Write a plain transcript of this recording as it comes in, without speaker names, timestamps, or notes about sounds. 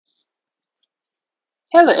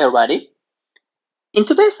Hello everybody. In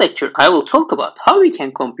today's lecture, I will talk about how we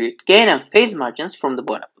can compute gain and phase margins from the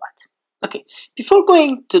Bode plot. Okay, before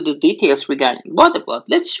going to the details regarding Bode plot,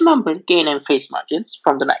 let's remember gain and phase margins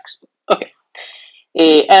from the next plot. Okay,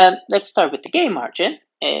 and let's start with the gain margin.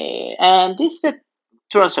 And this is a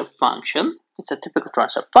transfer function. It's a typical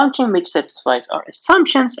transfer function which satisfies our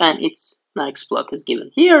assumptions, and its next plot is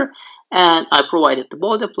given here. And I provided the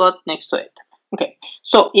Bode plot next to it. Okay,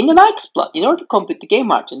 so in the next plot, in order to compute the gain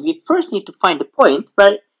margin, we first need to find the point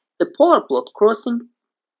where the polar plot crossing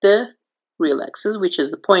the real axis, which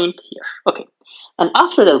is the point here. Okay, and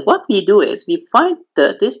after that, what we do is we find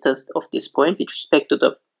the distance of this point with respect to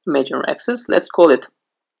the imaginary axis. Let's call it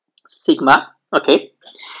sigma. Okay,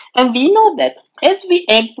 and we know that as we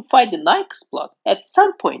aim to find the next plot, at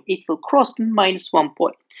some point it will cross the -1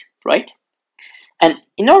 point, right? And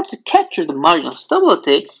in order to capture the margin of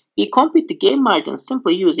stability, we compute the gain margin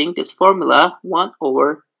simply using this formula 1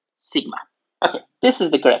 over sigma. Okay, this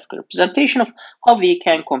is the graphical representation of how we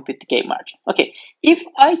can compute the gain margin. Okay, if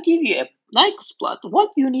I give you a Nyquist plot,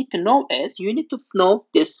 what you need to know is you need to know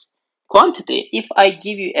this quantity. If I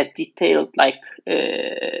give you a detailed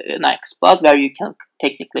Nyquist plot where you can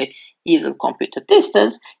technically easily compute the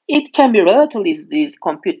distance, it can be relatively easy to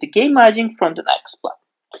compute the gain margin from the Nyquist plot.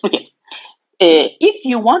 Okay. If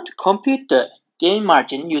you want to compute the gain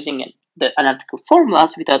margin using the analytical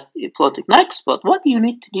formulas without plotting Nyquist plot, what you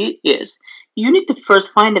need to do is you need to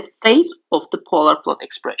first find the phase of the polar plot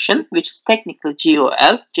expression, which is technically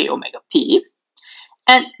GOL, J omega P,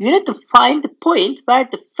 and you need to find the point where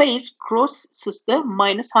the phase crosses the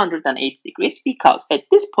 -180 degrees, because at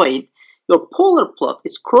this point your polar plot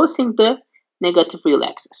is crossing the negative real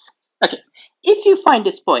axis. Okay, if you find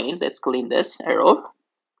this point, let's clean this arrow.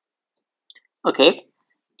 Okay,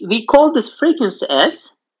 we call this frequency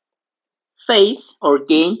as phase or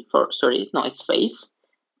gain for, sorry, no, it's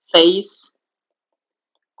phase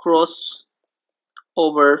cross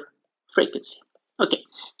over frequency. Okay,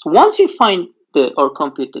 so once you find or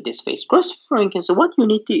compute this phase cross frequency, what you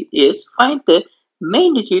need to do is find the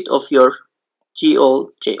magnitude of your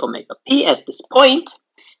GO J omega P at this point,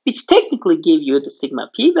 which technically give you the sigma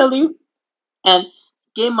P value, and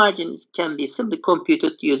gain margins can be simply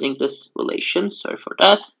computed using this relation. Sorry for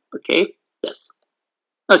that. Okay, this.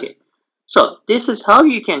 Okay, so this is how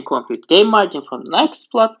you can compute gain margin from the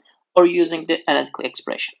Nyquist plot or using the analytical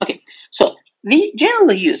expression. Okay, so we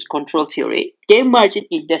generally use control theory, gain margin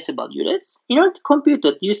in decibel units. In order to compute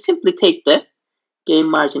it, you simply take the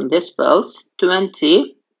gain margin in decibels,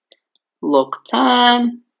 20 log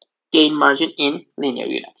 10 gain margin in linear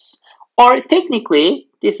units. Or technically,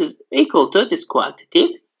 this is equal to this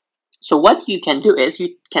quantity. So what you can do is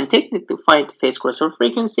you can technically find the phase crossover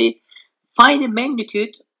frequency, find the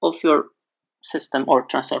magnitude of your system or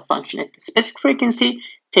transfer function at the specific frequency,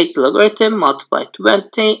 take the logarithm, multiply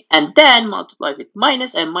 20, and then multiply with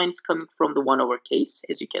minus, and minus coming from the 1 over case,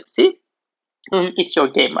 as you can see. It's your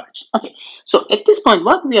gain margin. Okay, so at this point,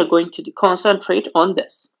 what we are going to do, concentrate on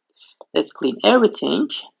this. Let's clean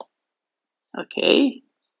everything. Okay.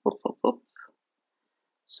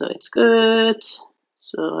 So it's good.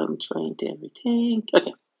 So I'm trying to everything.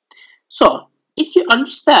 Okay. So if you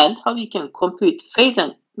understand how you can compute phase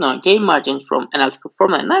and gain margin from analytical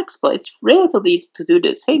formula and Nyquist plot, it's relatively easy to do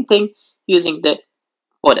the same thing using the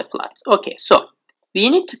Bode plot. Okay, so we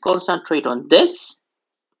need to concentrate on this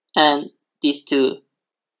and these two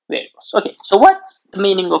variables. Okay, so what's the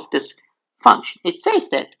meaning of this function? It says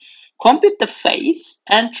that compute the phase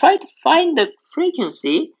and try to find the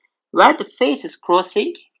frequency where the phase is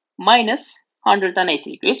crossing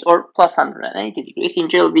 -180 degrees or +180 degrees. In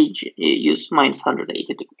general, we use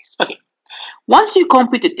 -180 degrees. Okay. Once you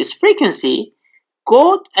computed this frequency,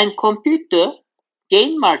 go and compute the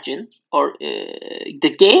gain margin or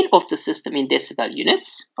the gain of the system in decibel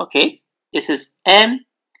units. Okay. This is m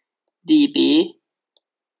dB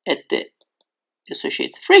at the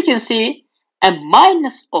associated frequency, and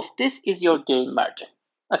minus of this is your gain margin.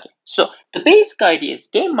 Okay, so the basic idea is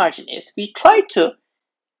gain margin is we try to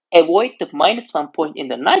avoid the -1 point in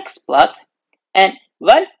the Nyquist plot, and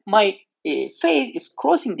when my phase is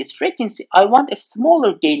crossing this frequency, I want a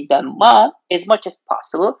smaller gain than ma as much as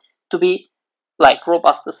possible to be like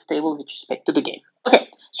robustly stable with respect to the gain. Okay,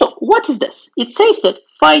 so what is this? It says that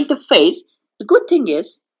find the phase. The good thing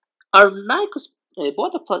is our Nyquist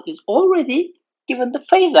Bode plot is already given the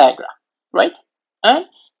phase diagram, right? And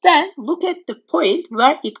then look at the point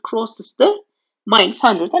where it crosses the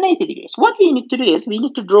 -180 degrees. What we need to do is we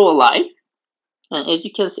need to draw a line, and as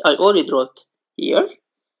you can see, I already drew it here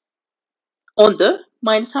on the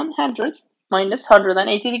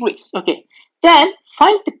 -180 degrees. Okay, Then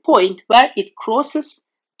find the point where it crosses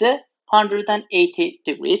the 180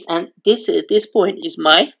 degrees, and this point is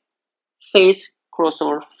my phase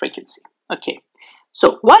crossover frequency. Okay,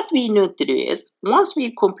 so what we need to do is, once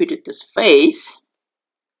we computed this phase,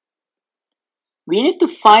 we need to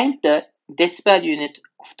find the decibel unit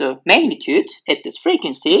of the magnitude at this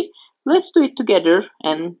frequency. Let's do it together.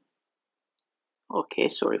 And okay,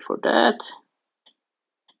 sorry for that.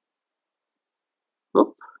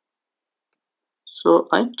 Oop. So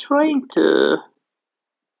I'm trying to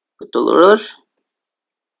put the ruler.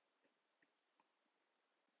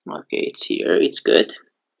 Okay, it's here, it's good.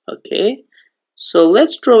 Okay, so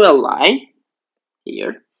let's draw a line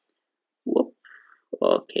here. Whoop.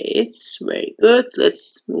 Okay, it's very good.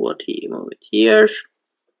 Let's move it here.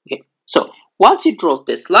 Okay, so once you draw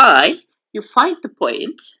this line, you find the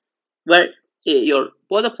point where your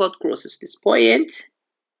Bode plot crosses this point.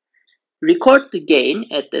 Record the gain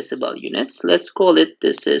at decibel units. Let's call it,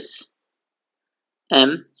 this is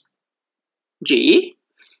mg.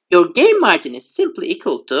 Your gain margin is simply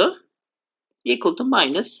equal to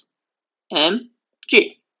minus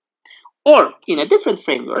mg. Or in a different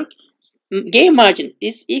framework, gain margin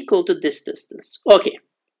is equal to this distance. Okay.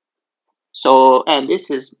 So, and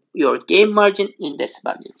this is your gain margin in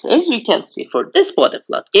decibel units. As you can see, for this Bode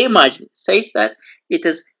plot, gain margin says that it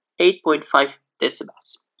is 8.5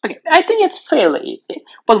 decibels. Okay, I think it's fairly easy.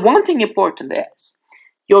 But one thing important is,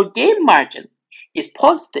 your gain margin is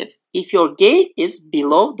positive if your gain is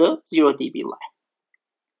below the 0 dB line,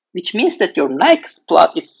 which means that your next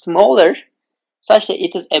plot is smaller, such that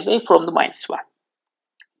it is away from the -1.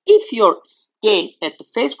 If your gain at the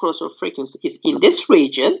phase crossover frequency is in this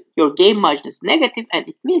region, your gain margin is negative, and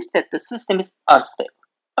it means that the system is unstable.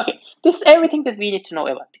 Okay, this is everything that we need to know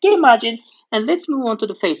about the gain margin, and let's move on to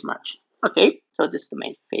the phase margin. Okay, so this is the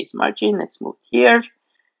main phase margin. Let's move here.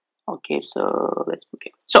 Okay, so let's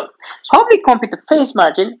okay. So how do we compute the phase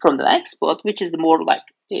margin from the next plot, which is the more like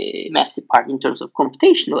massive part in terms of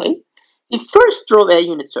computationally? We first draw a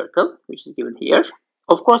unit circle, which is given here.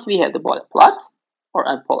 Of course, we have the Bode plot or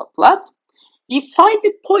unpolar plot. We find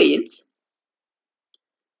the point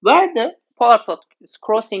where the polar plot is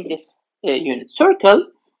crossing this unit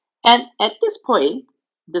circle, and at this point,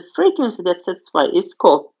 the frequency that satisfies is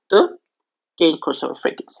called the gain crossover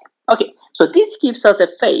frequency. Okay, so this gives us a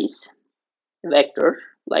phase vector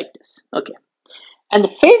like this. Okay, and the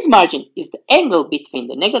phase margin is the angle between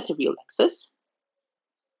the negative real axis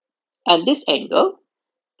and this angle.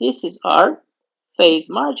 This is our phase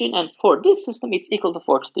margin, and for this system, it's equal to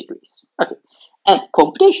 40 degrees. Okay, and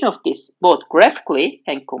computation of this, both graphically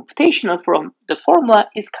and computational from the formula,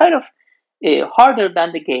 is kind of harder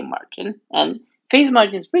than the gain margin, and phase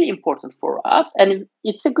margin is very important for us, and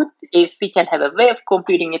it's a good if we can have a way of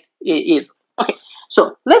computing it easily. Okay,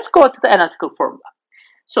 so let's go to the analytical formula.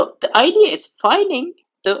 So the idea is finding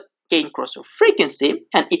the gain crossover frequency,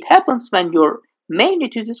 and it happens when your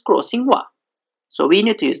magnitude is crossing 1. So we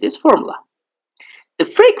need to use this formula. The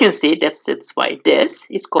frequency that satisfies this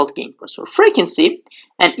is called gain crossover frequency,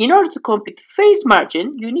 and in order to compute the phase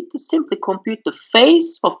margin, you need to simply compute the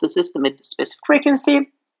phase of the system at the specific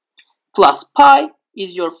frequency, plus pi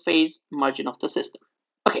is your phase margin of the system.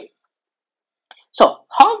 Okay, so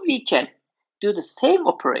how we can do the same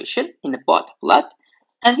operation in the Bode plot,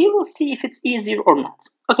 and we will see if it's easier or not.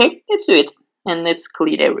 Okay, let's do it, and let's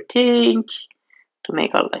clear everything to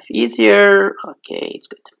make our life easier. Okay, it's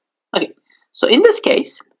good. Okay, so in this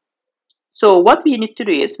case, so what we need to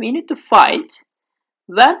do is we need to find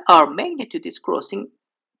when our magnitude is crossing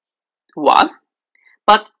 1,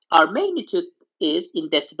 but our magnitude is in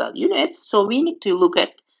decibel units, so we need to look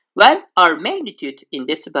at when our magnitude in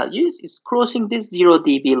decibel units is crossing this 0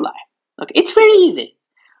 dB line. Okay, it's very easy.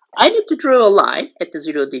 I need to draw a line at the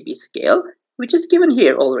 0 dB scale, which is given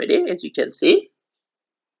here already, as you can see.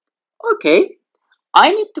 Okay,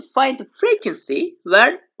 I need to find the frequency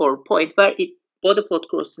where, or point where it Bode plot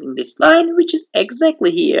crosses in this line, which is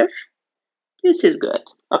exactly here. This is good.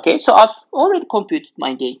 Okay, so I've already computed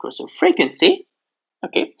my gain crossover frequency.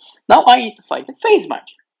 Okay, now I need to find the phase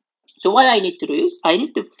margin. So what I need to do is I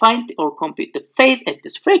need to find or compute the phase at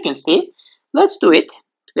this frequency. Let's do it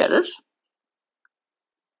together.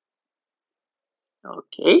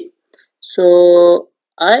 Okay, so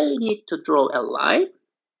I need to draw a line.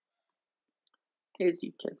 As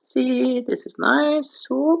you can see, this is nice.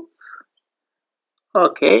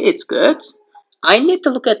 Okay, it's good. I need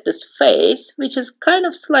to look at this phase, which is kind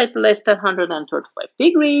of slightly less than 135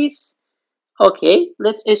 degrees. Okay,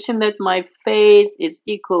 let's assume that my phase is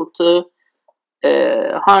equal to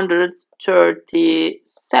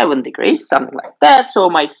 137 degrees, something like that. So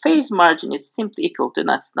my phase margin is simply equal to,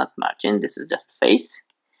 that's not margin, this is just phase.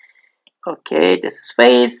 Okay, this is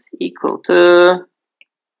phase equal to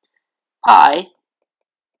pi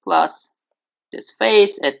plus this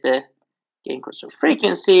phase at the gain crossover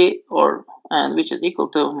frequency, and which is equal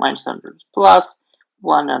to minus 100 plus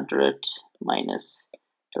 100 minus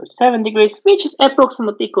 37 degrees, which is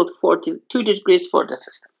approximately equal to 42 degrees for the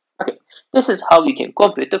system. Okay, this is how you can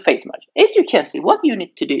compute the phase margin. As you can see, what you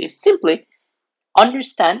need to do is simply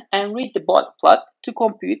understand and read the Bode plot to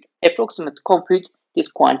approximate compute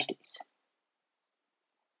these quantities.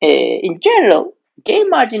 In general, gain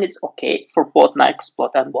margin is okay for both Nyquist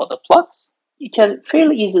plot and Bode plots. You can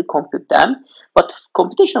fairly easily compute them, but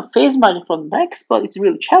computation of phase margin from Nyquist plot is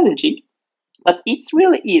really challenging, but it's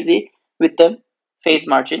really easy with the phase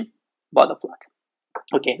margin Bode plot.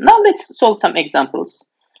 Okay, now let's solve some examples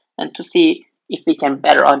and to see if we can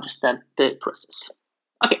better understand the process.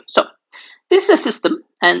 Okay, so this is a system,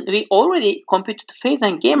 and we already computed the phase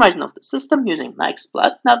and gain margin of the system using Nyquist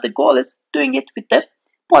plot. Now the goal is doing it with the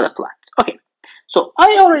Bode plot. Okay, so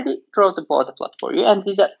I already drew the Bode plot for you, and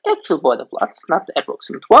these are actual Bode plots, not the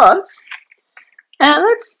approximate ones. And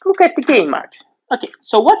let's look at the gain margin. Okay,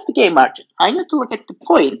 so what's the gain margin? I need to look at the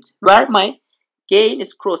point where my gain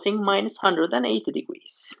is crossing minus 180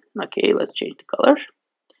 degrees. Okay, let's change the color.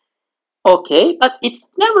 Okay, but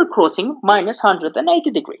it's never crossing minus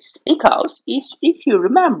 180 degrees because if you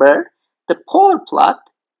remember, the polar plot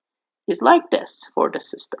is like this for the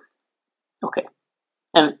system. Okay,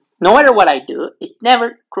 and no matter what I do, it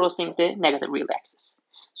never crossing the negative real axis.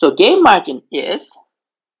 So gain margin is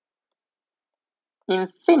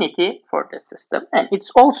infinity for the system, and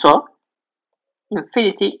it's also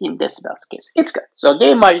infinity in decibels case. It's good. So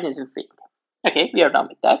gain margin is infinity. Okay, we are done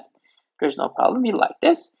with that. There's no problem. We like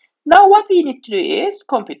this. Now what we need to do is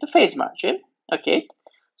compute the phase margin. Okay,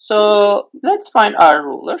 so let's find our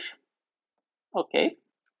ruler. Okay,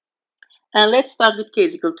 and let's start with k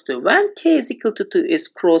is equal to 2. When k is equal to 2 is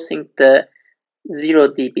crossing the 0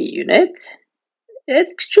 dB unit,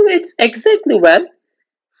 it's exactly when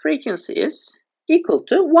frequency is equal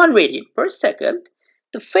to 1 radian per second.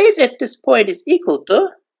 The phase at this point is equal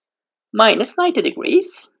to minus 90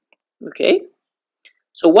 degrees. Okay,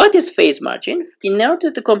 so what is phase margin? In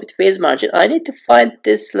order to compute phase margin, I need to find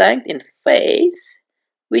this length in phase,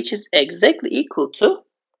 which is exactly equal to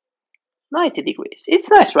 90 degrees. It's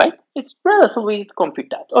nice, right? It's relatively easy to compute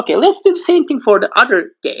that. Okay, let's do the same thing for the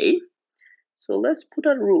other gain. So let's put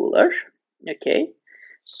a ruler. Okay,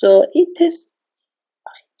 so it is,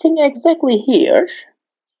 I think, exactly here,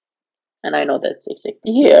 and I know that's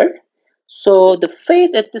exactly here. So the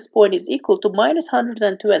phase at this point is equal to minus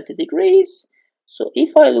 120 degrees. So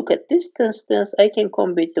if I look at this distance, I can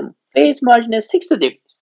compute the phase margin as 60 degrees.